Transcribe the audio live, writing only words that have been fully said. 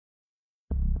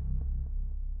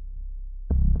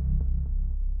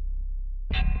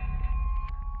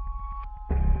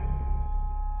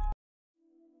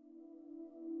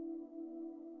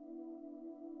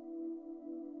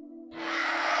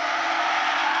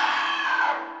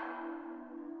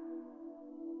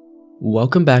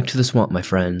Welcome back to the swamp, my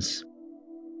friends.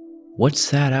 What's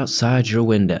that outside your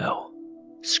window?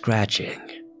 Scratching.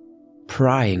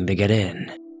 Prying to get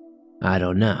in. I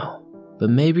don't know,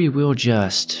 but maybe we'll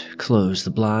just close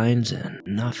the blinds and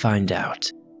not find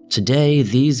out. Today,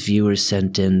 these viewers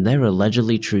sent in their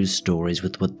allegedly true stories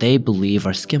with what they believe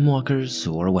are skinwalkers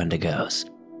or wendigos.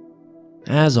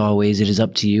 As always, it is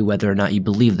up to you whether or not you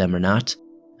believe them or not.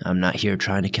 I'm not here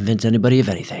trying to convince anybody of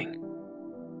anything.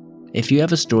 If you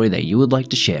have a story that you would like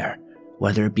to share,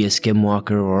 whether it be a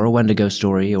skinwalker or a wendigo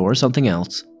story or something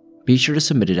else, be sure to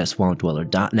submit it at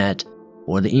swampdweller.net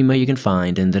or the email you can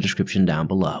find in the description down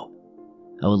below.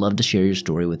 I would love to share your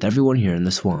story with everyone here in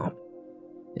the swamp.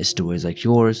 It's stories like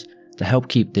yours that help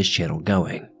keep this channel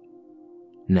going.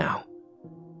 Now,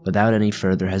 without any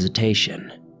further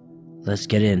hesitation, let's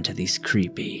get into these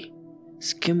creepy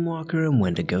skinwalker and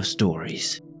wendigo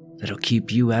stories that'll keep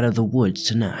you out of the woods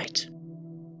tonight.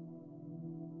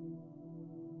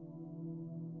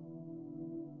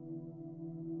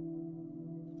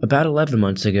 About 11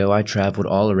 months ago, I traveled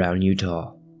all around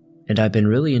Utah, and I've been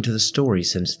really into the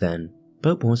stories since then,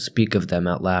 but won't speak of them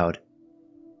out loud.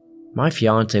 My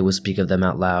fiance will speak of them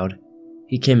out loud.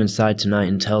 He came inside tonight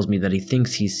and tells me that he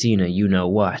thinks he's seen a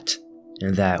you-know-what,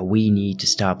 and that we need to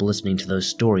stop listening to those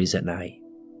stories at night.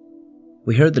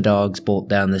 We heard the dogs bolt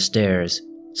down the stairs,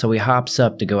 so he hops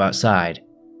up to go outside.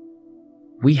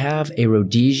 We have a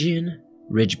Rhodesian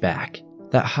Ridgeback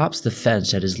that hops the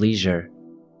fence at his leisure,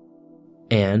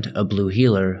 and a blue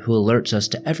heeler who alerts us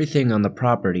to everything on the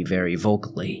property very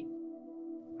vocally.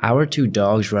 Our two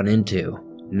dogs run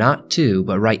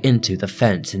but right into the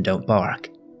fence and don't bark.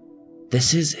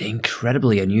 This is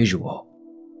incredibly unusual.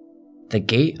 The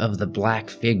gait of the black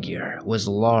figure was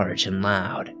large and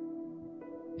loud.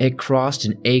 It crossed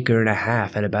an acre and a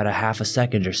half at about a half a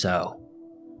second or so.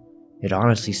 It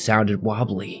honestly sounded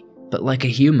wobbly, but like a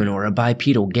human or a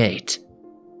bipedal gait.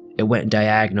 It went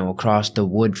diagonal across the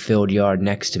wood-filled yard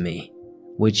next to me,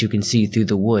 which you can see through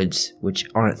the woods, which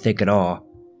aren't thick at all.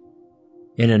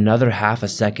 In another half a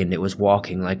second, it was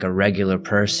walking like a regular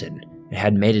person. It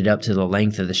had made it up to the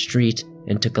length of the street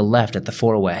and took a left at the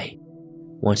four-way.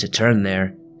 Once it turned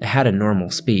there, it had a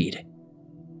normal speed.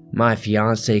 My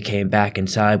fiancé came back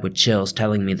inside with chills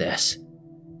telling me this.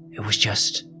 It was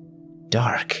just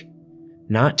dark.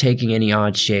 Not taking any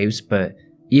odd shapes, but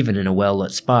even in a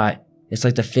well-lit spot, it's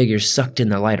like the figure sucked in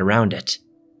the light around it.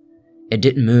 It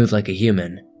didn't move like a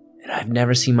human, and I've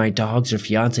never seen my dogs or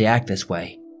fiancé act this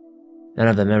way. None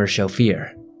of them ever show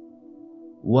fear.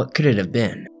 What could it have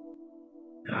been?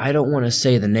 I don't want to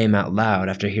say the name out loud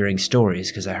after hearing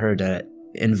stories because I heard that it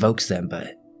invokes them,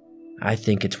 but I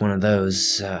think it's one of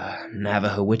those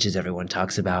Navajo witches everyone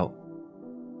talks about.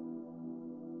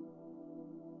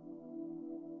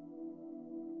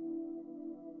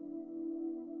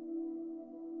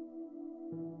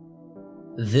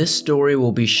 This story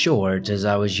will be short as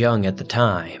I was young at the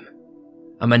time.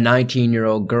 I'm a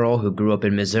 19-year-old girl who grew up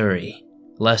in Missouri.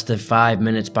 Less than 5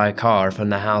 minutes by car from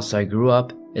the house I grew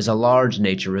up is a large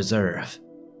nature reserve.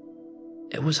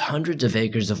 It was hundreds of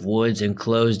acres of woods and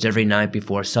closed every night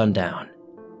before sundown.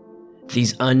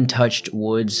 These untouched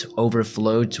woods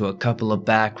overflowed to a couple of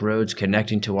back roads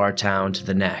connecting to our town to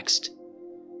the next.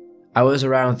 I was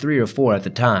around 3 or 4 at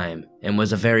the time and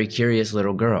was a very curious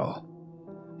little girl,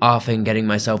 often getting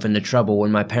myself into trouble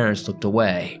when my parents looked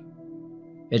away.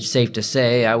 It's safe to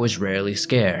say I was rarely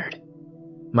scared.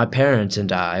 My parents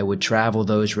and I would travel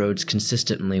those roads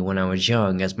consistently when I was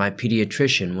young as my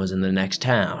pediatrician was in the next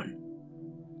town.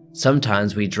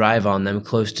 Sometimes we'd drive on them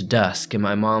close to dusk, and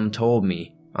my mom told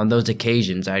me on those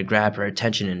occasions I'd grab her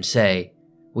attention and say,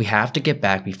 "We have to get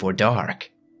back before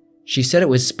dark." She said it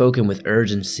was spoken with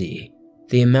urgency,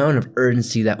 the amount of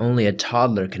urgency that only a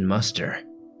toddler can muster.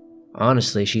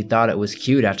 Honestly, she thought it was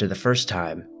cute after the first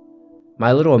time.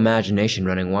 My little imagination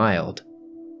running wild.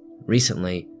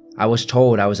 Recently, I was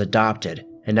told I was adopted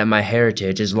and that my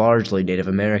heritage is largely Native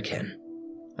American.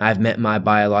 I've met my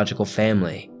biological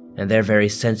family, and they're very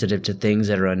sensitive to things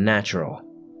that are unnatural.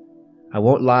 I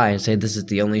won't lie and say this is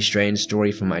the only strange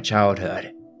story from my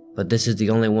childhood, but this is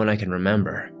the only one I can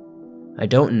remember. I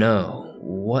don't know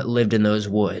what lived in those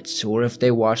woods or if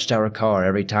they watched our car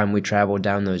every time we traveled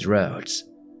down those roads,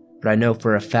 but I know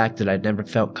for a fact that I'd never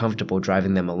felt comfortable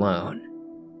driving them alone.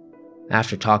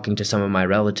 After talking to some of my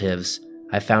relatives,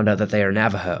 I found out that they are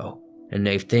Navajo, and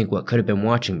they think what could have been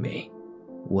watching me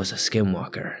was a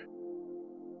skinwalker.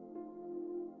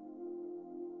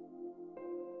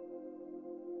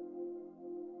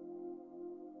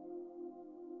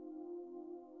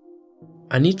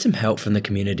 I need some help from the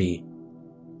community.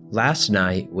 Last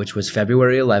night, which was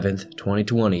February 11th,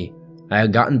 2020, I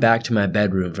had gotten back to my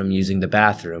bedroom from using the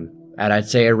bathroom at I'd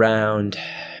say around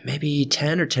maybe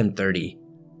 10 or 10:30.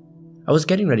 I was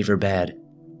getting ready for bed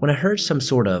when I heard some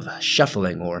sort of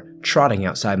shuffling or trotting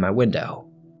outside my window.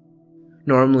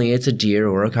 Normally it's a deer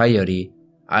or a coyote.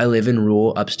 I live in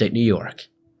rural upstate New York,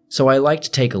 so I like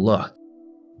to take a look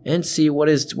and see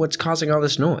what's causing all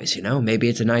this noise, Maybe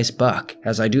it's a nice buck,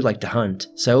 as I do like to hunt,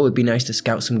 so it would be nice to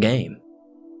scout some game.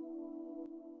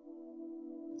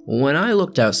 When I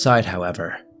looked outside,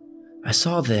 however, I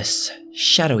saw this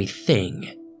shadowy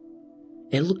thing.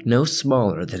 It looked no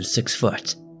smaller than 6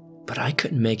 foot, but I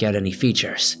couldn't make out any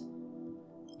features.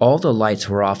 All the lights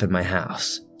were off in my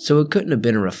house, so it couldn't have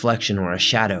been a reflection or a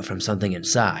shadow from something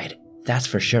inside, that's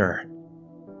for sure.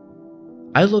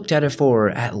 I looked at it for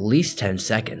at least 10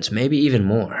 seconds, maybe even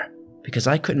more, because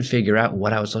I couldn't figure out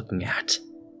what I was looking at.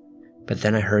 But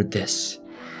then I heard this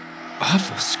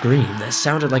awful scream that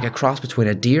sounded like a cross between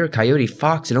a deer, coyote,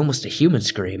 fox, and almost a human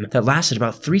scream that lasted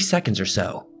about 3 seconds or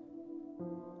so.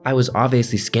 I was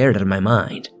obviously scared out of my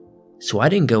mind, so I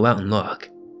didn't go out and look.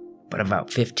 But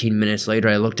about 15 minutes later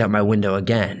I looked out my window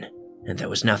again, and there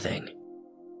was nothing.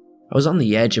 I was on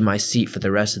the edge of my seat for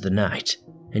the rest of the night,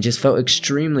 and just felt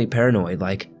extremely paranoid,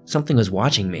 like something was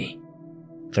watching me.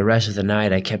 The rest of the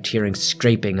night I kept hearing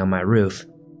scraping on my roof.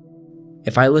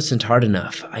 If I listened hard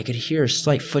enough, I could hear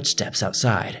slight footsteps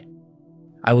outside.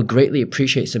 I would greatly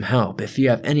appreciate some help if you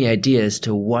have any idea as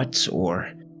to what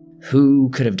or who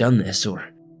could have done this, or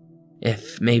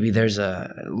if maybe there's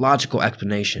a logical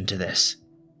explanation to this.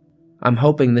 I'm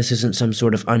hoping this isn't some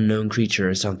sort of unknown creature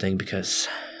or something, because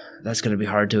that's going to be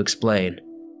hard to explain.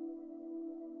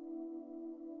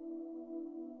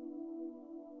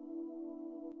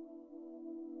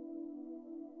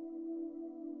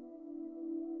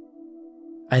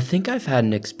 I think I've had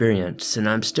an experience, and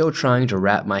I'm still trying to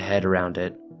wrap my head around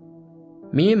it.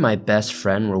 Me and my best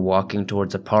friend were walking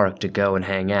towards a park to go and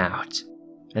hang out,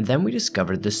 and then we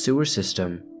discovered the sewer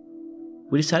system.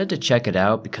 We decided to check it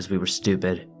out because we were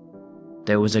stupid.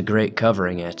 There was a grate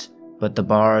covering it, but the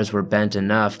bars were bent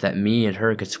enough that me and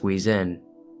her could squeeze in.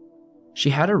 She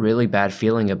had a really bad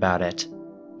feeling about it.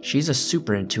 She's a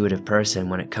super intuitive person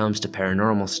when it comes to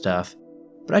paranormal stuff,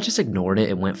 but I just ignored it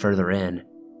and went further in.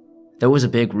 There was a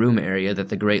big room area that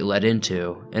the grate led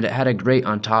into, and it had a grate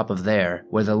on top of there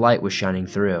where the light was shining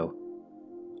through.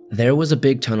 There was a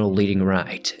big tunnel leading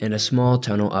right, and a small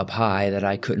tunnel up high that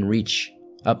I couldn't reach,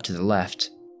 up to the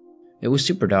left. It was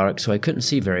super dark, so I couldn't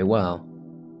see very well.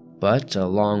 But a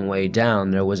long way down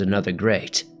there was another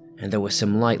grate, and there was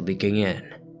some light leaking in.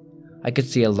 I could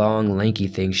see a long, lanky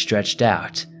thing stretched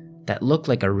out that looked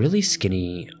like a really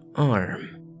skinny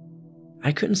arm.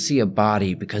 I couldn't see a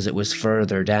body because it was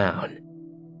further down.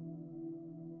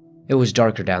 It was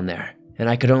darker down there, and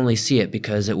I could only see it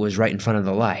because it was right in front of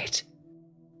the light.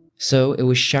 So it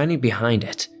was shining behind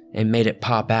it and made it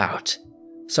pop out.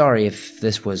 Sorry if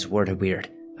this was worded weird.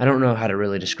 I don't know how to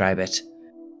really describe it.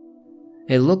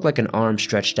 It looked like an arm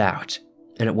stretched out,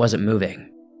 and it wasn't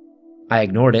moving. I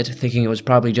ignored it, thinking it was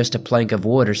probably just a plank of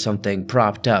wood or something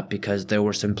propped up because there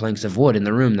were some planks of wood in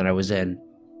the room that I was in.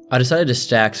 I decided to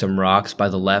stack some rocks by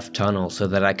the left tunnel so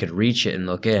that I could reach it and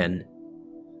look in.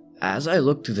 As I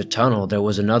looked through the tunnel, there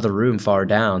was another room far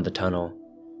down the tunnel,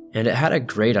 and it had a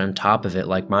grate on top of it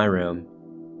like my room,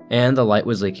 and the light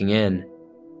was leaking in.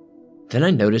 Then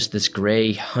I noticed this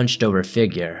gray, hunched-over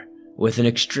figure with an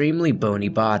extremely bony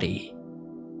body.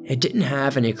 It didn't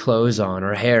have any clothes on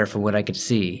or hair from what I could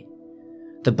see.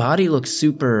 The body looked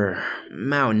super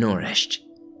malnourished.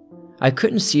 I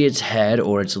couldn't see its head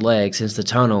or its legs since the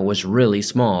tunnel was really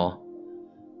small.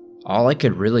 All I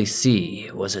could really see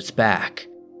was its back,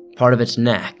 part of its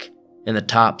neck, and the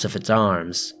tops of its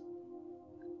arms.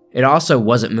 It also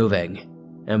wasn't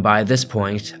moving, and by this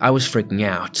point, I was freaking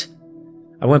out.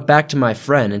 I went back to my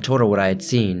friend and told her what I had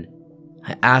seen.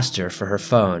 I asked her for her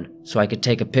phone so I could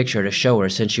take a picture to show her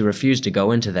since she refused to go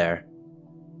into there.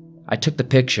 I took the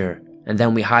picture, and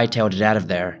then we hightailed it out of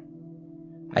there.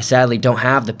 I sadly don't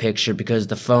have the picture because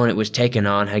the phone it was taken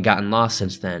on had gotten lost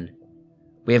since then.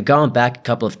 We have gone back a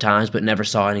couple of times but never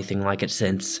saw anything like it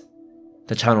since.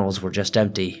 The tunnels were just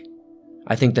empty.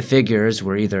 I think the figures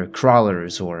were either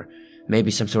crawlers or maybe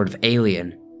some sort of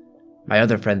alien. My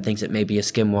other friend thinks it may be a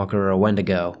Skinwalker or a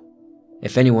Wendigo.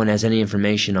 If anyone has any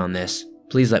information on this,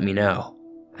 please let me know.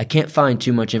 I can't find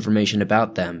too much information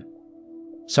about them.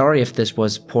 Sorry if this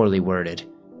was poorly worded.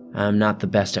 I'm not the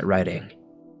best at writing.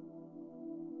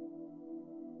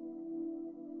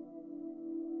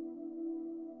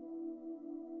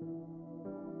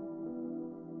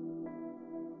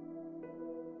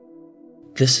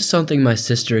 This is something my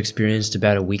sister experienced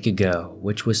about a week ago,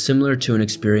 which was similar to an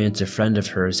experience a friend of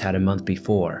hers had a month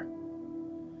before.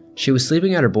 She was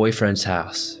sleeping at her boyfriend's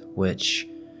house, which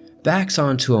backs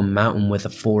onto a mountain with a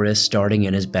forest starting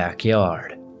in his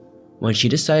backyard. When she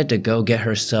decided to go get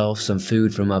herself some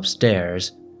food from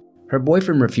upstairs, her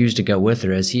boyfriend refused to go with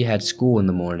her as he had school in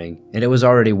the morning, and it was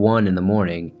already 1 in the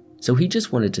morning, so he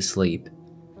just wanted to sleep.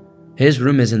 His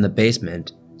room is in the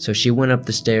basement, so she went up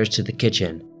the stairs to the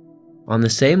kitchen, on the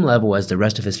same level as the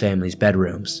rest of his family's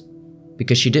bedrooms.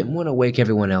 Because she didn't want to wake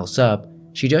everyone else up,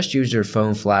 she just used her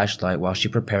phone flashlight while she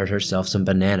prepared herself some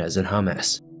bananas and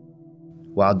hummus.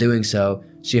 While doing so,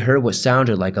 she heard what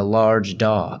sounded like a large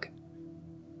dog.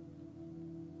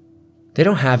 They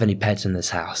don't have any pets in this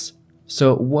house,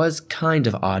 so it was kind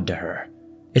of odd to her.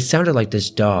 It sounded like this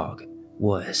dog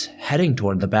was heading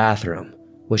toward the bathroom,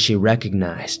 which she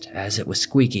recognized as it was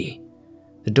squeaky.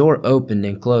 The door opened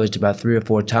and closed about 3 or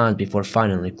 4 times before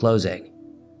finally closing.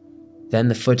 Then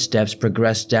the footsteps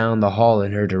progressed down the hall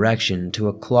in her direction to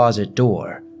a closet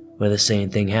door where the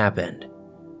same thing happened.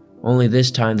 Only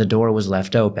this time the door was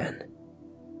left open.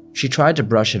 She tried to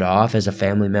brush it off as a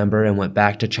family member and went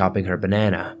back to chopping her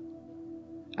banana.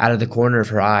 Out of the corner of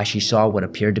her eye, she saw what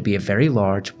appeared to be a very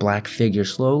large black figure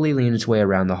slowly lean its way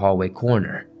around the hallway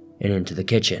corner and into the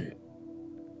kitchen.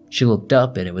 She looked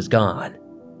up and it was gone.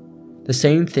 The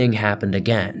same thing happened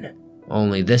again,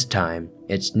 only this time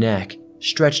its neck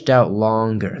stretched out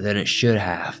longer than it should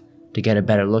have to get a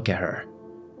better look at her.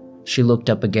 She looked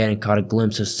up again and caught a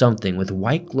glimpse of something with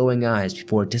white glowing eyes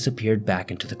before it disappeared back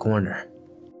into the corner.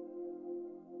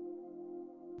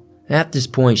 At this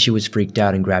point, she was freaked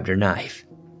out and grabbed her knife.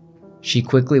 She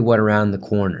quickly went around the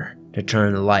corner to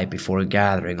turn the light before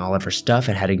gathering all of her stuff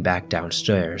and heading back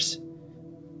downstairs.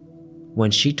 When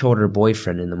she told her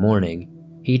boyfriend in the morning,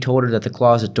 he told her that the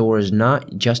closet door is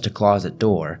not just a closet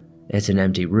door, it's an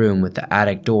empty room with the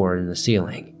attic door in the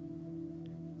ceiling.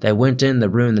 They went in the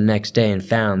room the next day and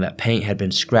found that paint had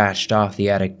been scratched off the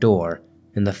attic door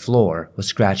and the floor was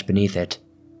scratched beneath it.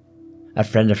 A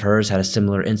friend of hers had a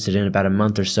similar incident about a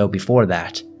month or so before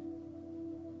that,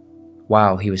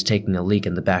 while he was taking a leak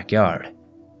in the backyard.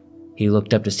 He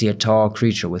looked up to see a tall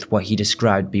creature with what he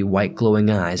described to be white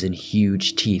glowing eyes and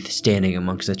huge teeth standing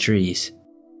amongst the trees.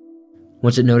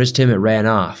 Once it noticed him, it ran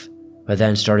off, but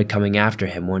then started coming after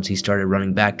him once he started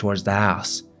running back towards the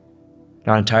house.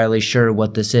 Not entirely sure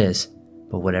what this is,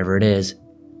 but whatever it is,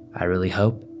 I really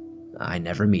hope I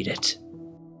never meet it.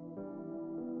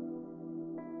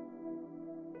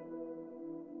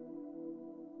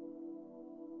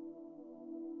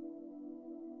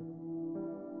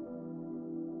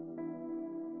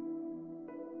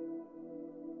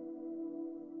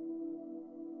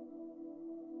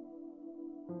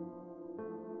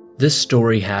 This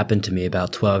story happened to me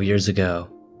about 12 years ago.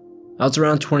 I was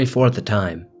around 24 at the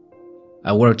time.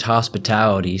 I worked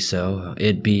hospitality, so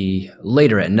it'd be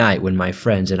later at night when my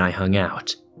friends and I hung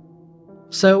out.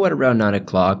 So at around 9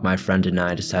 o'clock, my friend and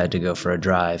I decided to go for a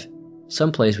drive,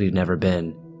 someplace we've never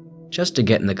been, just to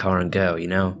get in the car and go, you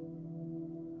know?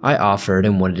 I offered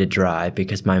and wanted to drive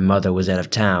because my mother was out of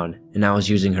town and I was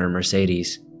using her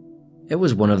Mercedes. It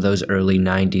was one of those early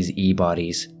 90s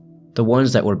E-bodies. The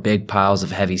ones that were big piles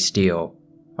of heavy steel,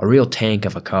 a real tank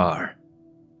of a car.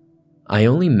 I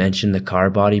only mention the car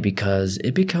body because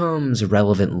it becomes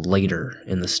relevant later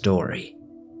in the story.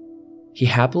 He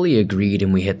happily agreed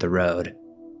and we hit the road.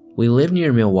 We lived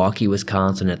near Milwaukee,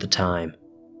 Wisconsin at the time.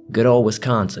 Good old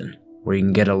Wisconsin, where you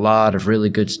can get a lot of really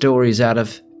good stories out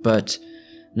of, but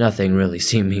nothing really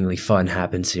seemingly fun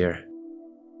happens here.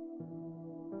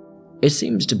 It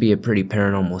seems to be a pretty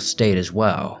paranormal state as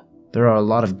well. There are a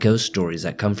lot of ghost stories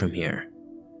that come from here.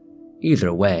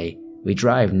 Either way, we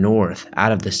drive north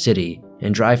out of the city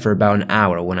and drive for about an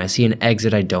hour when I see an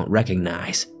exit I don't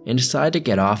recognize and decide to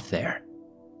get off there.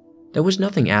 There was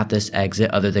nothing at this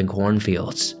exit other than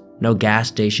cornfields, no gas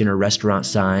station or restaurant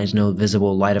signs, no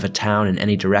visible light of a town in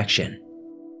any direction.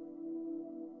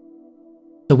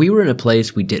 So we were in a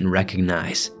place we didn't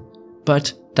recognize,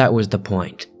 but that was the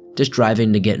point. Just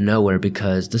driving to get nowhere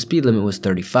because the speed limit was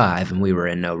 35 and we were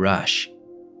in no rush.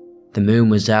 The moon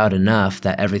was out enough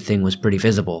that everything was pretty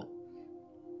visible.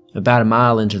 About a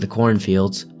mile into the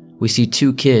cornfields, we see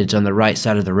 2 kids on the right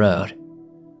side of the road.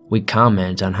 We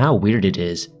comment on how weird it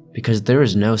is because there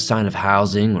is no sign of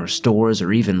housing or stores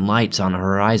or even lights on the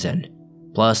horizon.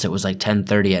 Plus it was like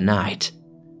 10:30 at night.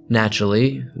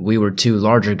 Naturally, we were 2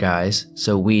 larger guys,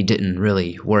 so we didn't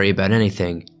really worry about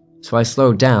anything. So I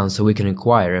slowed down so we could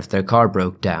inquire if their car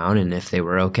broke down and if they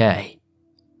were okay.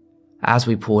 As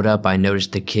we pulled up, I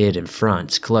noticed the kid in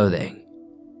front's clothing.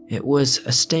 It was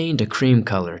a stained cream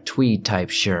color tweed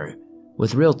type shirt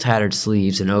with real tattered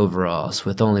sleeves and overalls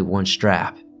with only one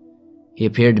strap. He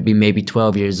appeared to be maybe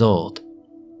 12 years old.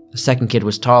 The second kid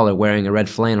was taller, wearing a red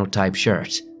flannel type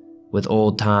shirt, with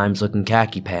old times looking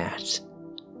khaki pants.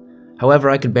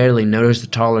 However, I could barely notice the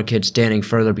taller kid standing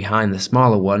further behind the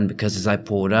smaller one because as I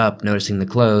pulled up, noticing the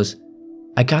clothes,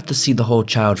 I got to see the whole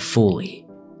child fully,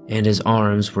 and his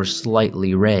arms were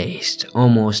slightly raised,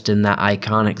 almost in that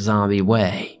iconic zombie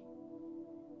way.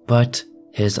 But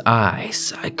his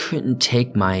eyes, I couldn't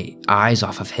take my eyes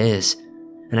off of his,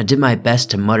 and I did my best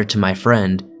to mutter to my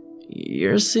friend,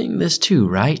 "You're seeing this too,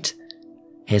 right?"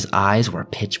 His eyes were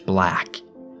pitch black,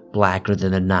 blacker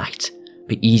than the night,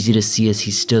 but easy to see as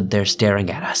he stood there staring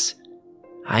at us.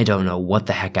 I don't know what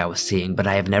the heck I was seeing, but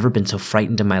I have never been so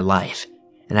frightened in my life,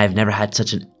 and I have never had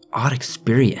such an odd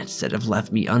experience that have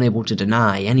left me unable to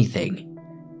deny anything.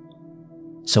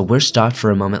 So we're stopped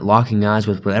for a moment, locking eyes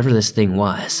with whatever this thing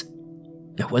was.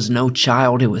 It was no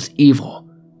child, it was evil.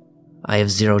 I have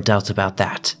zero doubts about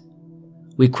that.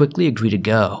 We quickly agree to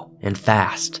go, and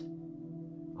fast.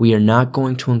 We are not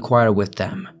going to inquire with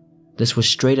them. This was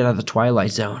straight out of the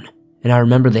Twilight Zone, and I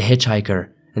remember the hitchhiker,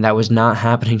 and that was not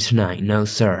happening tonight, no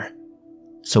sir.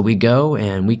 So we go,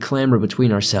 and we clamor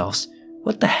between ourselves.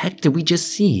 What the heck did we just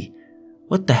see?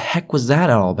 What the heck was that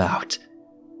all about?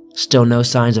 Still no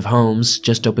signs of homes,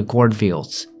 just open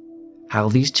cornfields. How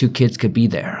these two kids could be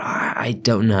there, I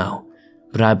don't know,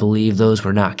 but I believe those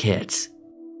were not kids.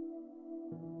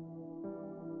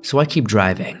 So I keep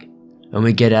driving, and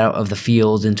we get out of the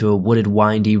fields into a wooded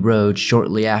windy road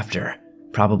shortly after,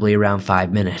 probably around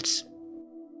 5 minutes.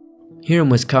 Here in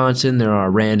Wisconsin, there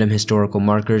are random historical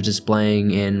markers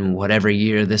displaying in whatever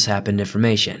year this happened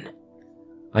information.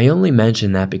 I only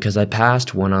mention that because I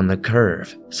passed one on the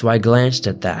curve, so I glanced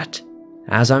at that.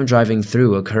 As I'm driving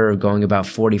through a curve going about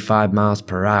 45 miles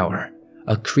per hour,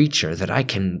 a creature that I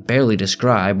can barely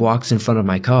describe walks in front of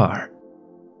my car.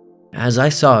 As I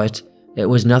saw it, it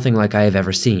was nothing like I have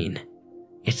ever seen.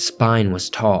 Its spine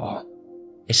was tall.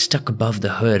 It stuck above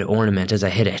the hood ornament as I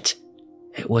hit it.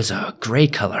 It was a gray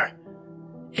color.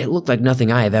 It looked like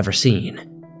nothing I have ever seen.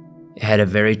 It had a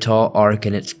very tall arc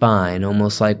in its spine,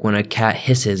 almost like when a cat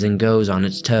hisses and goes on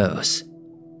its toes.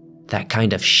 That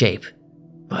kind of shape,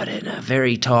 but in a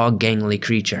very tall, gangly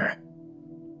creature.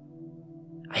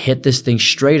 I hit this thing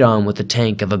straight on with the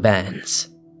tank of a Benz.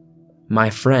 My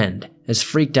friend is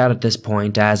freaked out at this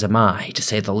point, as am I, to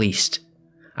say the least.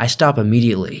 I stop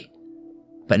immediately.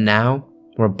 But now,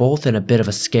 we're both in a bit of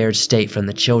a scared state from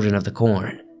the children of the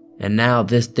corn, and now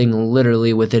this thing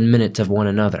literally within minutes of one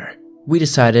another. We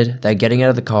decided that getting out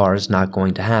of the car is not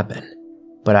going to happen,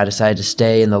 but I decided to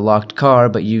stay in the locked car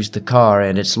but use the car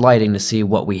and its lighting to see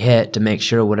what we hit to make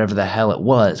sure whatever the hell it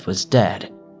was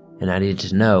dead, and I needed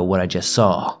to know what I just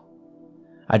saw.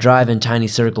 I drive in tiny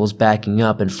circles backing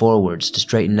up and forwards to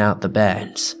straighten out the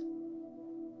bends,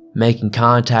 making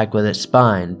contact with its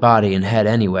spine, body, and head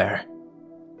anywhere.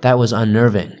 That was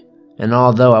unnerving, and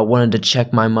although I wanted to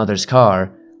check my mother's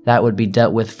car, that would be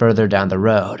dealt with further down the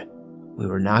road. We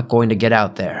were not going to get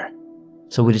out there,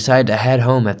 so we decided to head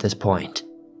home at this point.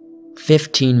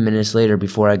 15 minutes later,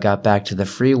 before I got back to the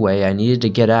freeway, I needed to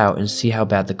get out and see how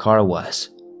bad the car was.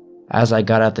 As I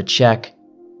got out to check,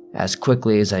 as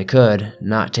quickly as I could,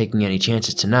 not taking any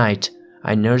chances tonight,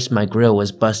 I noticed my grill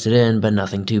was busted in but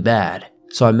nothing too bad,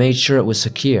 so I made sure it was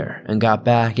secure and got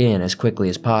back in as quickly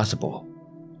as possible.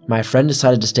 My friend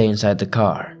decided to stay inside the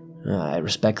car. I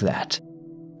respect that.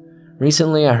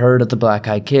 Recently, I heard of the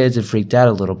black-eyed kids and freaked out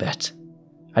a little bit.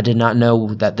 I did not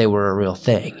know that they were a real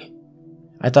thing.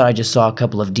 I thought I just saw a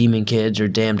couple of demon kids or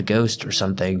damned ghosts or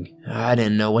something. I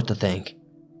didn't know what to think.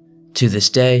 To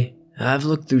this day, I've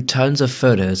looked through tons of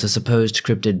photos of supposed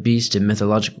cryptid beasts and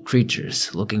mythological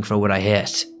creatures looking for what I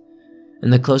hit.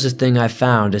 And the closest thing I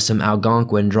found is some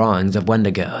Algonquin drawings of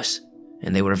Wendigos,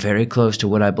 and they were very close to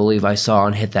what I believe I saw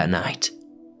and hit that night.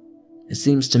 It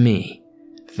seems to me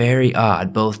very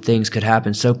odd both things could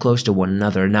happen so close to one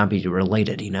another and not be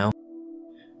related, you know?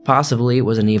 Possibly it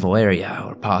was an evil area,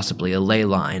 or possibly a ley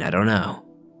line, I don't know.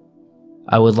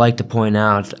 I would like to point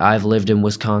out I've lived in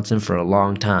Wisconsin for a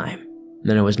long time,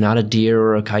 and it was not a deer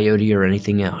or a coyote or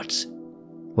anything else.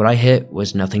 What I hit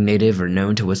was nothing native or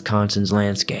known to Wisconsin's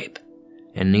landscape,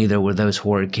 and neither were those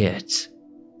horrid kids.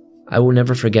 I will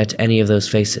never forget any of those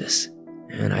faces,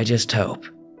 and I just hope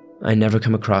I never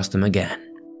come across them again.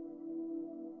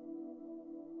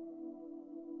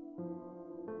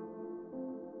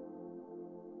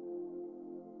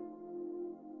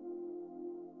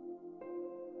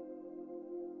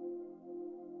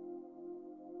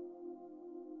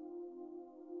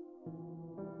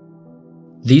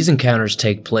 These encounters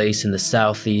take place in the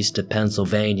southeast of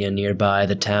Pennsylvania nearby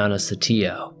the town of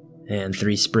Saltillo and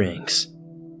Three Springs,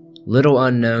 little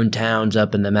unknown towns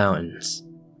up in the mountains.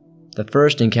 The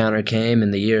first encounter came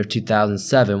in the year of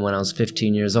 2007 when I was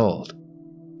 15 years old.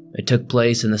 It took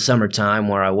place in the summertime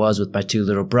where I was with my two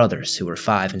little brothers who were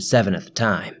 5 and 7 at the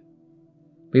time.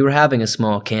 We were having a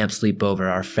small camp sleepover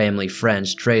at our family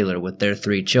friend's trailer with their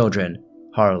 3 children,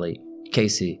 Harley,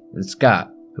 Casey, and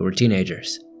Scott, who were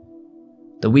teenagers.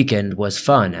 The weekend was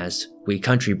fun as we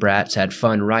country brats had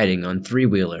fun riding on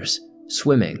 3-wheelers,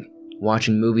 swimming,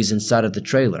 watching movies inside of the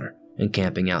trailer, and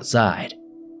camping outside.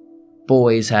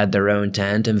 Boys had their own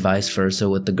tent and vice versa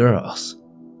with the girls.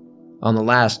 On the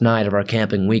last night of our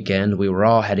camping weekend, we were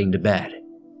all heading to bed.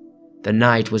 The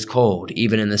night was cold,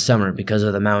 even in the summer because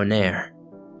of the mountain air,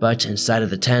 but inside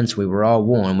of the tents we were all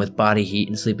warm with body heat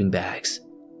and sleeping bags.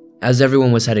 As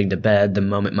everyone was heading to bed, the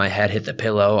moment my head hit the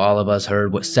pillow, all of us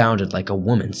heard what sounded like a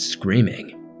woman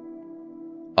screaming.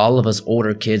 All of us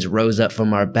older kids rose up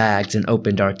from our bags and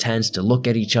opened our tents to look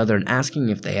at each other and asking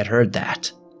if they had heard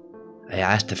that. I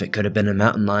asked if it could have been a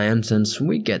mountain lion since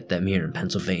we get them here in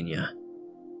Pennsylvania.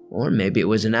 Or maybe it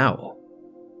was an owl.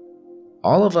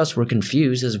 All of us were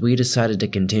confused as we decided to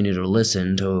continue to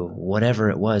listen to whatever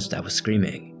it was that was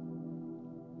screaming.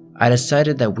 I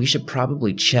decided that we should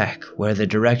probably check where the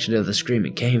direction of the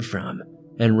screaming came from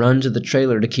and run to the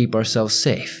trailer to keep ourselves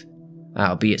safe,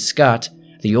 albeit Scott,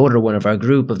 the older one of our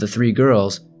group of the 3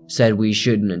 girls, said we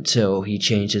shouldn't until he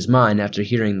changed his mind after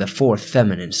hearing the 4th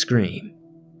feminine scream.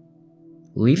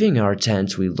 Leaving our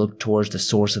tents, we looked towards the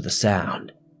source of the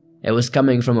sound. It was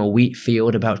coming from a wheat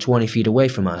field about 20 feet away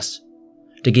from us.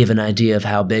 To give an idea of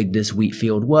how big this wheat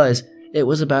field was, it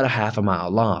was about a half a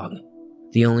mile long.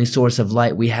 The only source of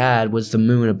light we had was the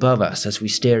moon above us as we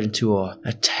stared into a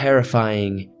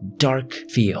terrifying, dark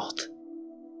field.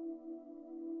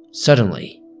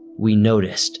 Suddenly, we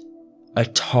noticed a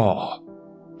tall,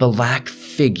 black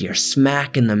figure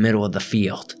smack in the middle of the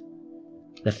field.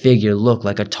 The figure looked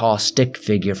like a tall stick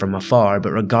figure from afar,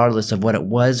 but regardless of what it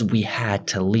was, we had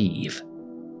to leave.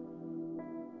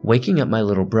 Waking up my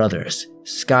little brothers,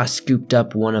 Scott scooped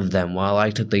up one of them while I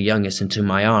took the youngest into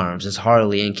my arms as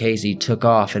Harley and Casey took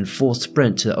off in full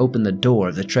sprint to open the door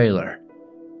of the trailer.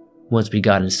 Once we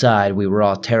got inside, we were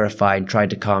all terrified and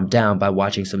tried to calm down by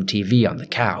watching some TV on the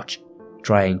couch,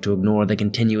 trying to ignore the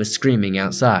continuous screaming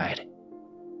outside.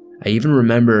 I even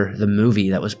remember the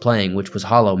movie that was playing, which was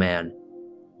Hollow Man.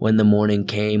 When the morning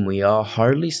came, we all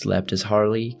hardly slept as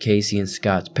Harley, Casey, and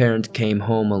Scott's parents came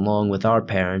home along with our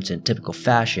parents in typical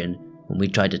fashion. When we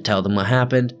tried to tell them what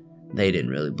happened, they didn't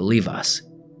really believe us.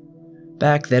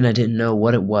 Back then I didn't know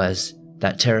what it was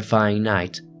that terrifying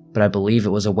night, but I believe it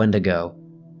was a Wendigo.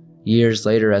 Years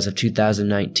later, as of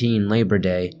 2019 Labor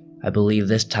Day, I believe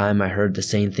this time I heard the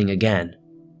same thing again.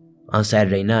 On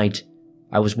Saturday night,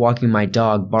 I was walking my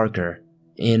dog Barker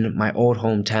in my old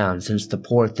hometown since the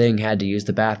poor thing had to use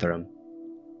the bathroom.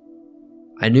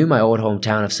 I knew my old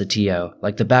hometown of Saltillo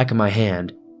like the back of my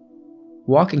hand.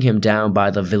 Walking him down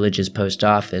by the village's post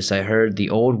office, I heard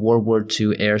the old World War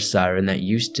II air siren that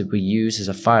used to be used as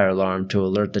a fire alarm to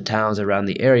alert the towns around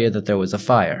the area that there was a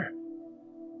fire.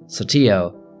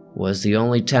 Saltillo was the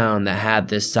only town that had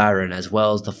this siren as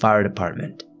well as the fire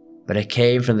department, but it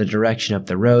came from the direction up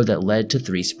the road that led to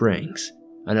Three Springs,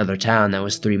 another town that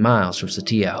was 3 miles from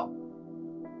Saltillo.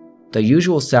 The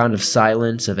usual sound of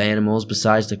silence of animals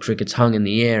besides the crickets hung in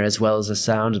the air, as well as the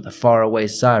sound of the faraway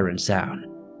siren sound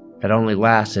that only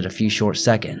lasted a few short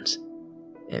seconds.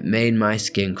 It made my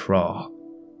skin crawl.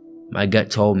 My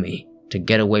gut told me to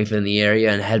get away from the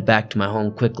area and head back to my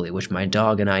home quickly, which my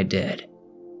dog and I did.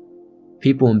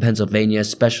 People in Pennsylvania,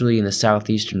 especially in the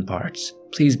southeastern parts,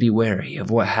 please be wary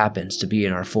of what happens to be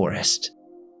in our forest.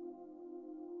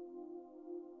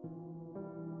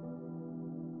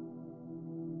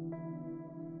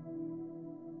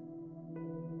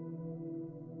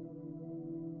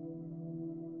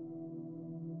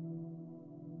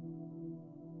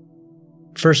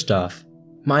 First off,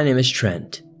 my name is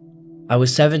Trent. I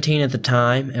was 17 at the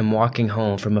time and walking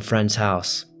home from a friend's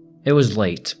house. It was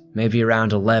late, maybe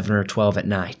around 11 or 12 at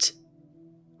night.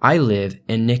 I live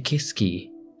in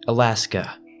Nikiski,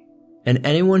 Alaska, and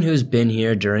anyone who's been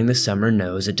here during the summer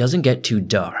knows it doesn't get too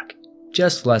dark,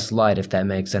 just less light if that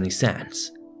makes any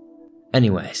sense.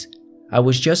 Anyways, I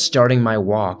was just starting my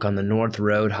walk on the North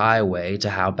Road Highway to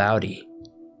Howbowdy,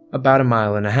 about 1.5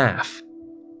 miles.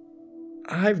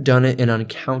 I've done it an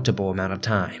uncountable amount of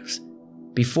times.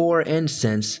 Before and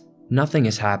since, nothing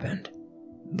has happened.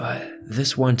 But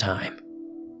this one time,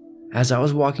 as I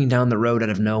was walking down the road out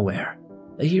of nowhere,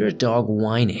 I hear a dog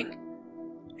whining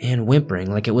and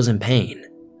whimpering like it was in pain.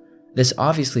 This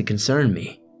obviously concerned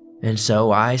me, and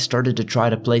so I started to try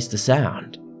to place the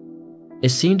sound. It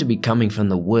seemed to be coming from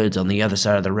the woods on the other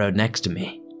side of the road next to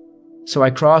me, so I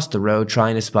crossed the road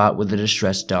trying to spot where the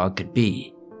distressed dog could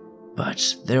be,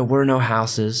 but there were no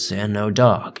houses and no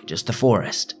dog, just the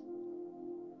forest.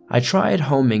 I tried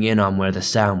homing in on where the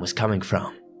sound was coming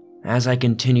from as I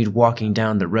continued walking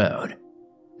down the road,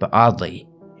 but oddly,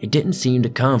 it didn't seem to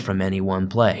come from any one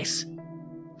place.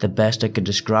 The best I could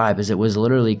describe is it was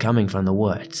literally coming from the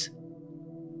woods.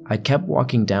 I kept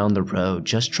walking down the road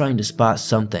just trying to spot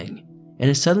something, and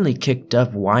it suddenly kicked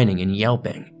up whining and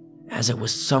yelping, as it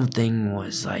was something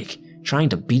was like trying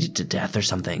to beat it to death or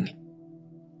something.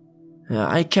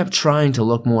 I kept trying to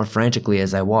look more frantically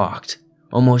as I walked,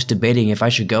 almost debating if I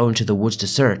should go into the woods to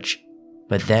search,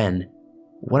 but then,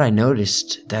 what I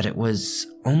noticed that it was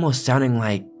almost sounding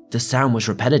like the sound was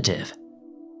repetitive.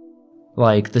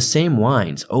 Like the same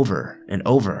whines over and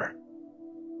over.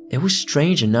 It was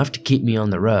strange enough to keep me on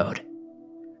the road.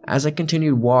 As I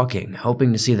continued walking,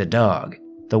 hoping to see the dog,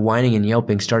 the whining and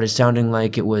yelping started sounding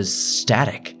like it was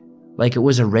static, like it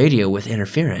was a radio with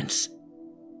interference.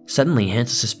 Suddenly,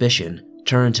 hints of suspicion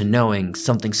turned to knowing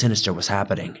something sinister was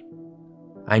happening.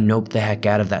 I noped the heck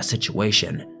out of that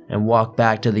situation and walked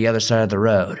back to the other side of the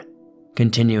road,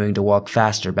 continuing to walk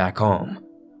faster back home,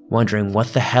 wondering what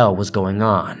the hell was going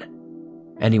on.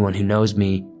 Anyone who knows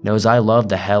me knows I love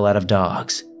the hell out of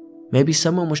dogs. Maybe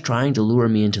someone was trying to lure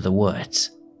me into the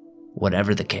woods.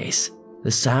 Whatever the case,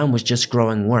 the sound was just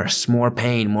growing worse, more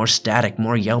pain, more static,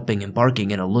 more yelping and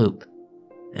barking in a loop.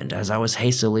 And as I was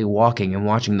hastily walking and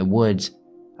watching the woods,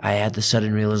 I had the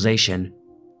sudden realization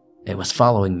it was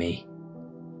following me.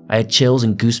 I had chills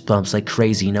and goosebumps like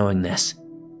crazy knowing this.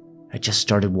 I just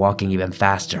started walking even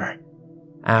faster.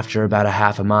 After about a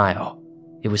half a mile,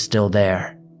 it was still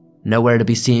there, nowhere to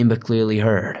be seen but clearly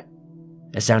heard.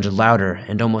 It sounded louder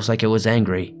and almost like it was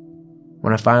angry.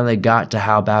 When I finally got to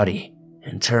How Bowdy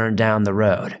and turned down the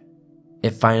road,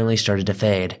 it finally started to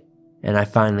fade, and I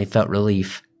finally felt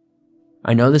relief.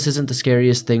 I know this isn't the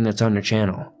scariest thing that's on your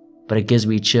channel, but it gives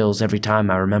me chills every time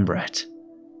I remember it.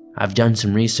 I've done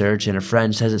some research and a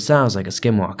friend says it sounds like a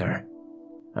Skinwalker.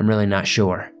 I'm really not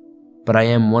sure, but I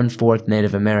am 1/4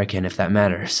 Native American if that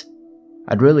matters.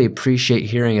 I'd really appreciate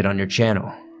hearing it on your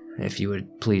channel, if you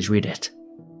would please read it.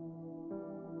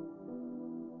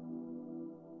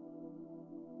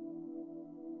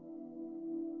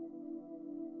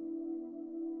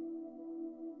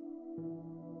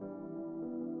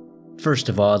 First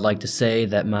of all, I'd like to say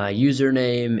that my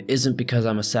username isn't because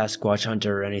I'm a Sasquatch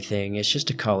hunter or anything, it's just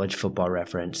a college football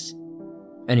reference.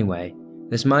 Anyway,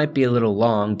 this might be a little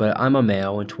long, but I'm a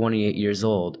male and 28 years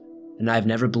old, and I've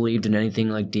never believed in anything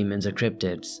like demons or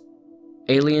cryptids.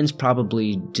 Aliens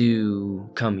probably do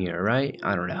come here, right?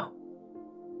 I don't know.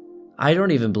 I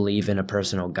don't even believe in a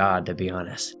personal god, to be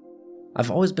honest. I've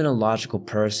always been a logical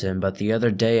person, but the other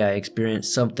day I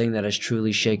experienced something that has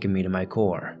truly shaken me to my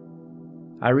core.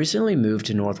 I recently moved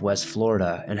to Northwest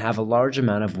Florida and have a large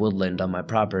amount of woodland on my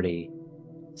property.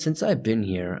 Since I've been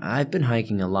here, I've been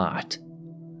hiking a lot.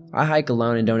 I hike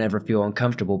alone and don't ever feel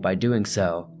uncomfortable by doing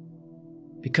so,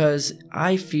 because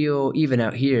I feel, even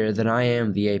out here, that I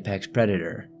am the apex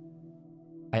predator.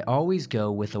 I always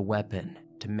go with a weapon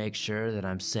to make sure that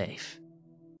I'm safe.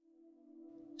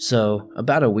 So,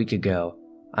 about a week ago,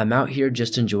 I'm out here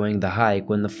just enjoying the hike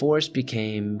when the forest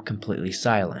became completely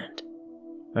silent.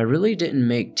 I really didn't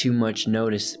make too much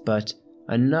notice, but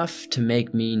enough to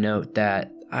make me note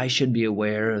that I should be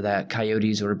aware that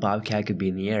coyotes or a bobcat could be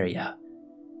in the area.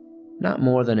 Not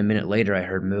more than a minute later I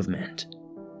heard movement.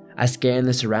 I scan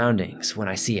the surroundings when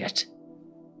I see it.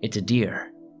 It's a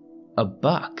deer. A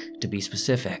buck, to be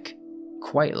specific.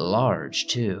 Quite large,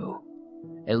 too.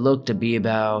 It looked to be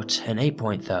about an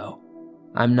 8-point though.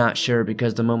 I'm not sure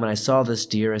because the moment I saw this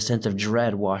deer, a sense of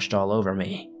dread washed all over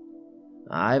me.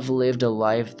 I've lived a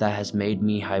life that has made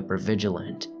me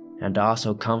hyper-vigilant, and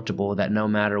also comfortable that no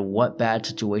matter what bad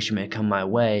situation may come my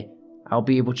way, I'll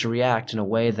be able to react in a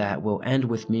way that will end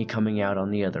with me coming out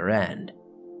on the other end.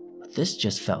 But this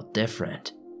just felt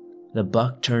different. The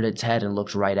buck turned its head and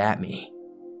looked right at me.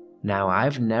 Now,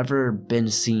 I've never been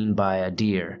seen by a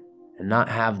deer and not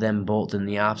have them bolt in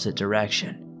the opposite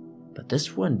direction, but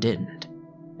this one didn't.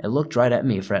 It looked right at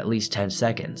me for at least 10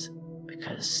 seconds,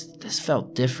 because this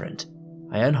felt different.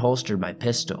 I unholstered my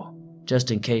pistol,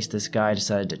 just in case this guy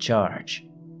decided to charge.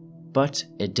 But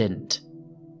it didn't.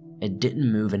 It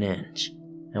didn't move an inch,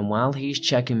 and while he's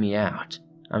checking me out,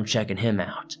 I'm checking him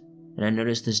out, and I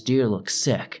noticed this deer looked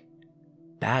sick.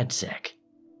 Bad sick.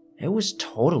 It was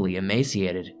totally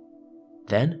emaciated.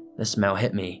 Then the smell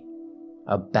hit me.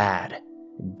 A bad,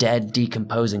 dead,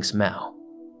 decomposing smell.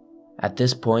 At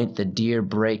this point, the deer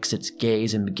breaks its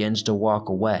gaze and begins to walk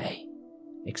away.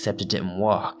 Except it didn't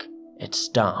walk, it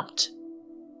stomped.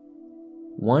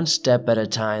 One step at a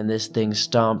time, this thing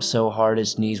stomped so hard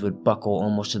its knees would buckle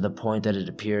almost to the point that it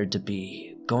appeared to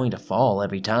be going to fall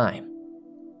every time.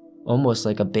 Almost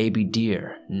like a baby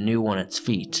deer, new on its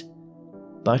feet,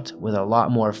 but with a lot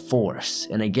more force,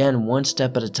 and again one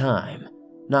step at a time,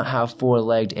 not how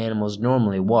four-legged animals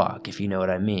normally walk, if you know what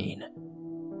I mean.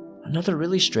 Another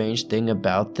really strange thing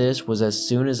about this was as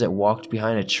soon as it walked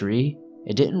behind a tree,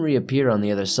 it didn't reappear on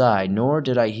the other side, nor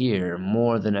did I hear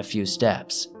more than a few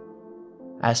steps.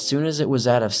 As soon as it was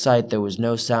out of sight, there was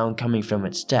no sound coming from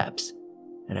its steps,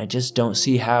 and I just don't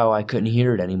see how I couldn't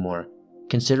hear it anymore,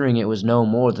 considering it was no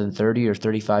more than 30 or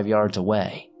 35 yards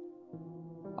away.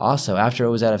 Also, after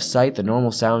it was out of sight, the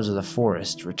normal sounds of the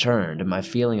forest returned and my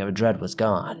feeling of dread was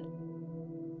gone.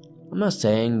 I'm not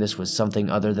saying this was something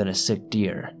other than a sick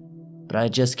deer, but I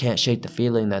just can't shake the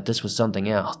feeling that this was something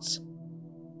else.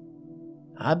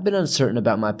 I've been uncertain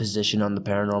about my position on the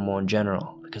paranormal in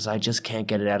general, because I just can't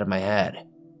get it out of my head.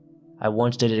 I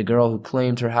once dated a girl who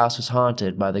claimed her house was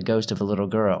haunted by the ghost of a little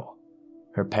girl.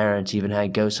 Her parents even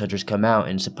had ghost hunters come out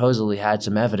and supposedly had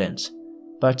some evidence,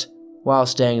 but while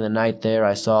staying the night there,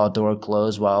 I saw a door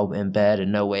close while in bed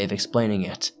and no way of explaining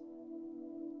it.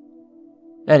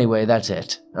 Anyway, that's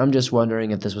it. I'm just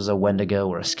wondering if this was a Wendigo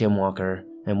or a Skinwalker,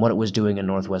 and what it was doing in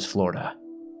Northwest Florida.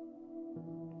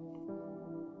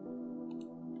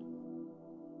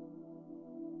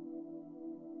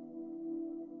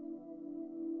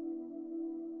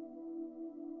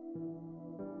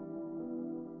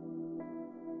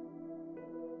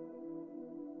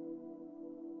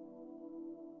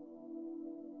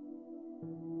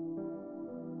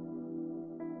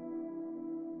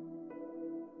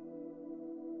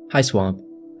 Hi Swamp,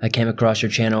 I came across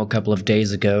your channel a couple of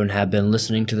days ago and have been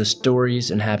listening to the stories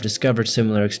and have discovered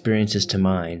similar experiences to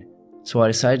mine, so I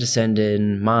decided to send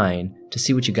in mine to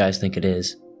see what you guys think it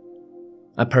is.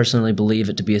 I personally believe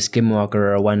it to be a Skinwalker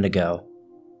or a Wendigo.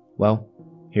 Well,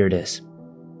 here it is.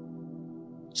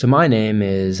 So my name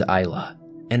is Isla,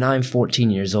 and I'm 14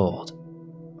 years old.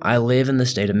 I live in the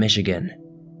state of Michigan,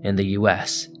 in the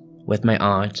US, with my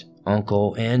aunt,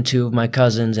 uncle, and two of my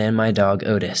cousins and my dog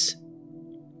Otis.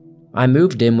 I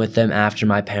moved in with them after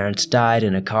my parents died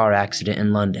in a car accident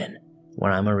in London,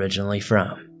 where I'm originally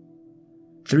from.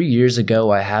 3 years ago,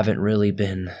 I haven't really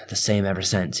been the same ever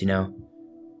since, you know?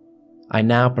 I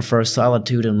now prefer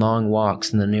solitude and long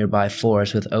walks in the nearby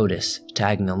forest with Otis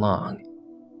tagging along,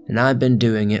 and I've been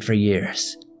doing it for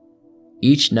years.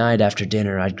 Each night after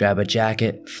dinner, I'd grab a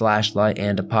jacket, flashlight,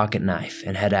 and a pocket knife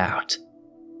and head out.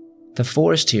 The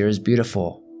forest here is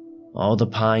beautiful. All the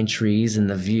pine trees and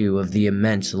the view of the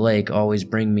immense lake always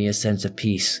bring me a sense of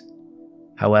peace.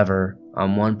 However,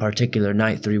 on one particular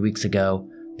night 3 weeks ago,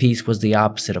 peace was the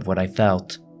opposite of what I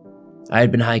felt. I had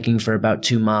been hiking for about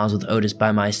 2 miles with Otis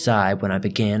by my side when I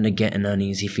began to get an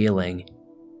uneasy feeling.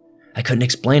 I couldn't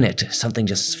explain it, something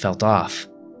just felt off.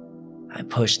 I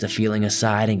pushed the feeling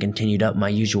aside and continued up my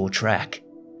usual trek.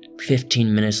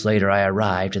 15 minutes later I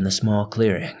arrived in the small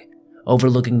clearing,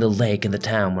 overlooking the lake and the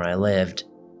town where I lived.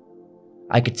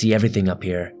 I could see everything up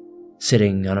here.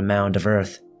 Sitting on a mound of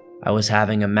earth, I was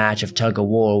having a match of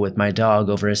tug-of-war with my dog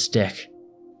over a stick.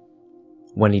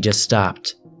 When he just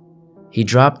stopped. He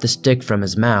dropped the stick from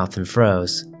his mouth and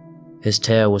froze. His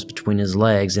tail was between his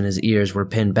legs and his ears were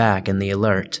pinned back in the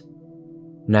alert.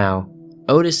 Now,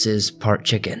 Otis is part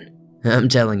chicken, I'm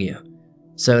telling you.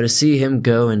 So to see him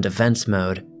go in defense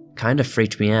mode kinda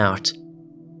freaked me out.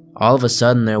 All of a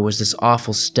sudden there was this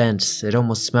awful stench. It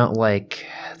almost smelled like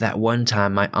that one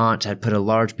time my aunt had put a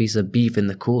large piece of beef in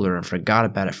the cooler and forgot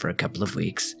about it for a couple of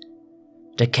weeks.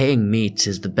 Decaying meats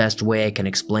is the best way I can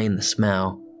explain the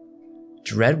smell.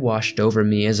 Dread washed over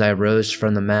me as I rose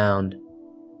from the mound.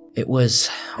 It was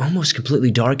almost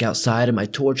completely dark outside and my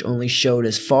torch only showed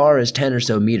as far as 10 or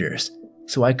so meters,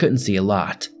 so I couldn't see a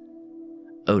lot.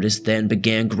 Otis then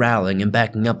began growling and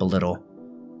backing up a little.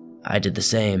 I did the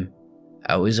same.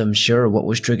 I was unsure what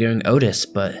was triggering Otis,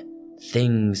 but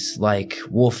things like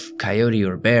wolf, coyote,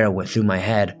 or bear went through my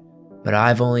head, but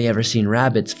I've only ever seen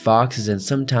rabbits, foxes, and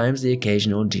sometimes the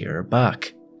occasional deer or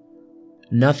buck.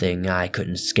 Nothing I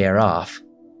couldn't scare off.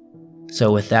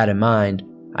 So with that in mind,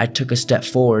 I took a step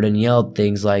forward and yelled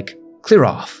things like, "Clear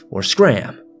off," or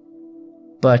 "Scram."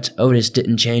 But Otis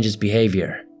didn't change his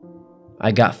behavior.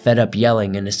 I got fed up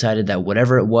yelling and decided that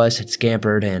whatever it was had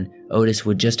scampered and Otis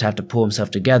would just have to pull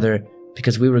himself together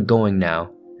because we were going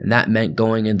now, and that meant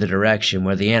going in the direction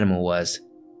where the animal was.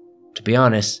 To be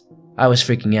honest, I was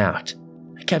freaking out.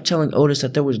 I kept telling Otis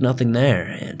that there was nothing there,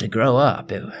 and to grow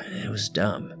up, it was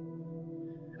dumb.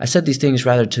 I said these things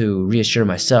rather to reassure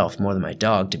myself more than my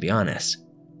dog, to be honest.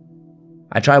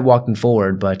 I tried walking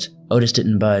forward, but Otis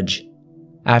didn't budge.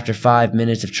 After 5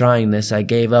 minutes of trying this, I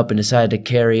gave up and decided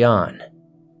to carry on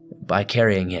by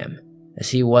carrying him, as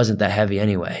he wasn't that heavy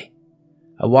anyway.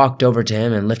 I walked over to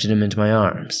him and lifted him into my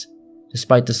arms.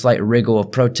 Despite the slight wriggle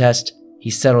of protest, he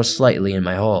settled slightly in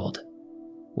my hold.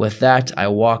 With that, I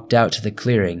walked out to the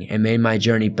clearing and made my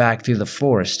journey back through the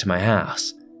forest to my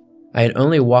house. I had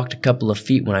only walked a couple of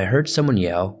feet when I heard someone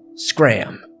yell,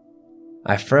 "Scram!"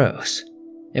 I froze.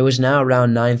 It was now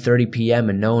around 9:30 p.m.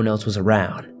 and no one else was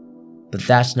around, but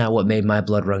that's not what made my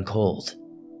blood run cold.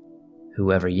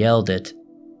 Whoever yelled it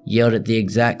the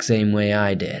exact same way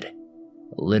I did.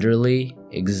 Literally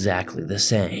exactly the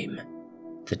same.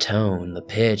 The tone, the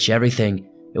pitch, everything,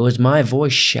 it was my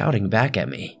voice shouting back at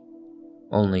me.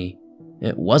 Only,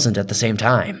 it wasn't at the same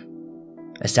time.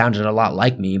 It sounded a lot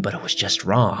like me, but it was just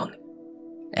wrong.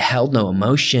 It held no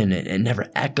emotion, it never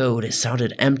echoed, it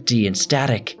sounded empty and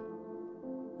static.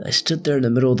 I stood there in the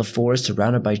middle of the forest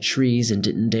surrounded by trees and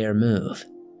didn't dare move.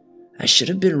 I should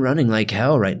have been running like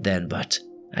hell right then, but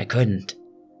I couldn't.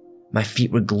 My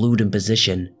feet were glued in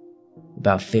position.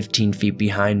 About 15 feet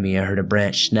behind me, I heard a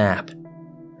branch snap.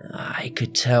 I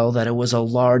could tell that it was a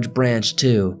large branch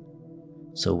too.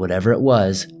 So whatever it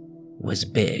was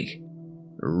big.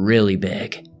 Really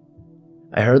big.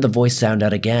 I heard the voice sound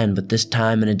out again, but this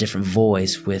time in a different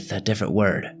voice with a different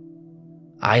word.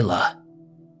 Isla.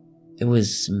 It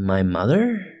was my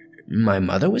mother? My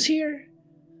mother was here?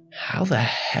 How the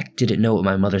heck did it know what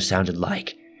my mother sounded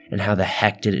like? And how the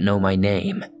heck did it know my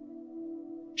name?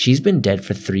 She's been dead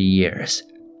for 3 years.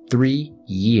 3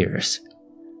 years.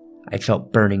 I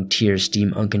felt burning tears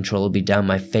steam uncontrollably down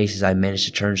my face as I managed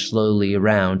to turn slowly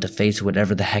around to face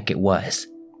whatever the heck it was.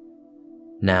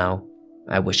 Now,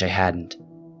 I wish I hadn't.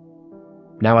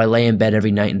 Now I lay in bed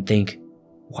every night and think,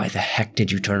 why the heck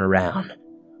did you turn around?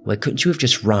 Why couldn't you have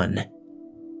just run?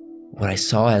 What I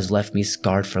saw has left me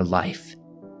scarred for life.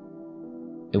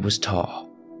 It was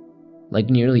tall, like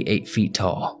nearly 8 feet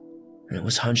tall, and it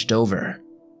was hunched over.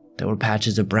 There were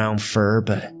patches of brown fur,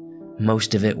 but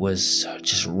most of it was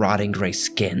just rotting gray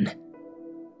skin.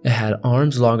 It had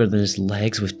arms longer than his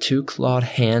legs with 2 clawed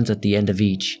hands at the end of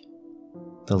each.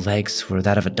 The legs were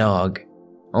that of a dog,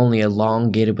 only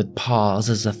elongated with paws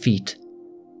as the feet.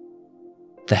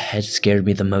 The head scared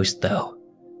me the most though.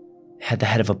 It had the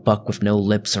head of a buck with no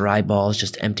lips or eyeballs,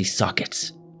 just empty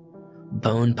sockets.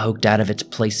 Bone poked out of its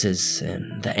places,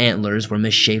 and the antlers were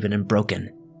misshapen and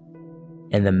broken.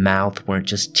 And the mouth weren't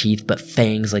just teeth but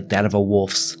fangs like that of a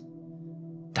wolf's.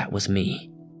 That was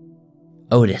me.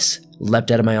 Otis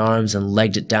leapt out of my arms and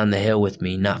legged it down the hill with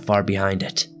me, not far behind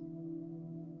it.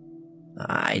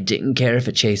 I didn't care if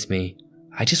it chased me.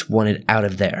 I just wanted out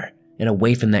of there and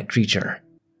away from that creature.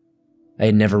 I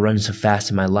had never run so fast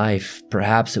in my life.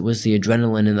 Perhaps it was the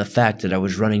adrenaline and the fact that I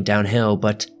was running downhill,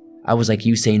 but I was like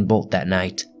Usain Bolt that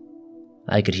night.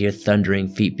 I could hear thundering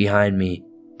feet behind me,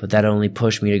 but that only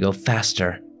pushed me to go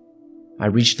faster. I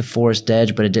reached the forest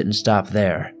edge, but it didn't stop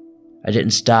there. I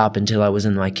didn't stop until I was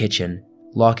in my kitchen,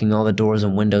 locking all the doors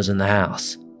and windows in the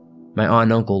house. My aunt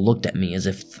and uncle looked at me as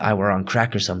if I were on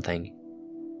crack or something.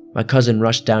 My cousin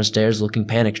rushed downstairs looking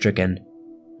panic-stricken.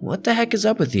 "What the heck is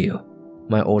up with you?"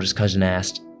 my oldest cousin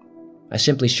asked. I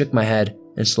simply shook my head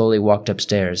and slowly walked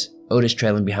upstairs, Otis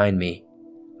trailing behind me.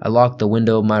 I locked the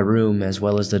window of my room as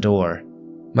well as the door.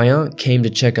 My aunt came to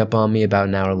check up on me about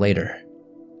an hour later,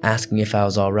 asking if I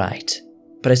was alright,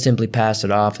 but I simply passed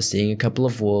it off as seeing a couple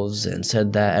of wolves and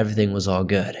said that everything was all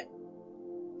good.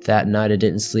 That night I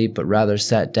didn't sleep, but rather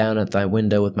sat down at my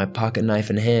window with my pocket knife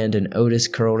in hand and Otis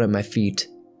curled at my feet.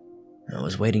 I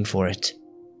was waiting for it.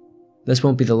 This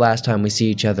won't be the last time we see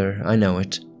each other, I know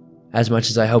it. As much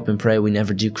as I hope and pray we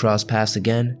never do cross paths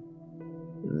again,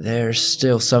 there's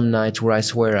still some nights where I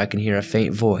swear I can hear a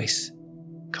faint voice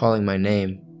calling my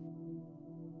name.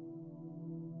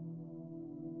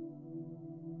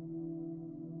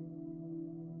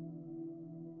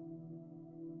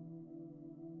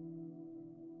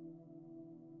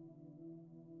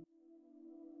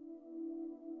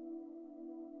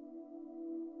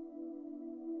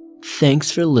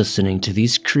 Thanks for listening to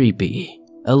these creepy,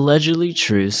 allegedly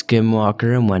true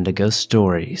Skinwalker and Wendigo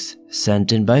stories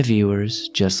sent in by viewers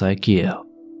just like you.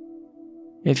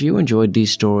 If you enjoyed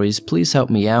these stories, please help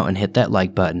me out and hit that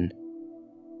like button.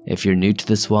 If you're new to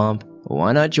the swamp,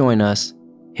 why not join us?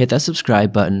 Hit that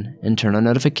subscribe button and turn on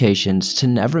notifications to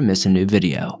never miss a new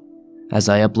video, as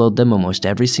I upload them almost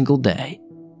every single day,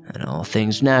 and all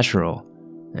things natural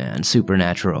and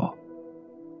supernatural.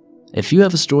 If you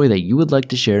have a story that you would like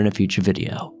to share in a future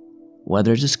video,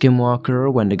 whether it's a Skinwalker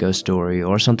or Wendigo story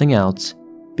or something else,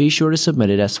 be sure to submit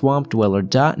it at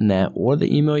swampdweller.net or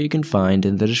the email you can find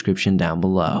in the description down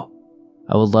below.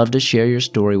 I would love to share your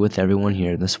story with everyone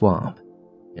here in the swamp,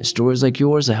 and stories like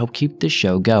yours that help keep this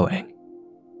show going.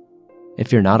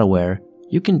 If you're not aware,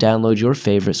 you can download your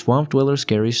favorite Swamp Dweller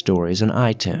scary stories on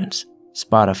iTunes,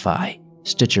 Spotify,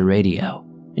 Stitcher Radio,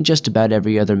 and just about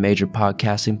every other major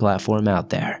podcasting platform out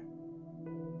there.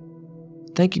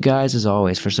 Thank you guys as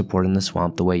always for supporting the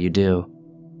swamp the way you do.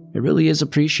 It really is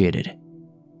appreciated.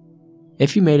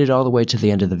 If you made it all the way to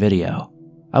the end of the video,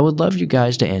 I would love you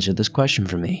guys to answer this question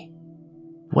for me.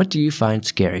 What do you find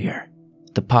scarier?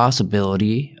 The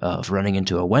possibility of running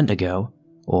into a Wendigo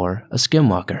or a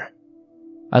Skinwalker?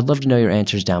 I'd love to know your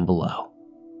answers down below.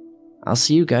 I'll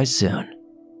see you guys soon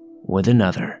with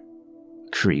another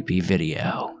creepy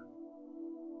video.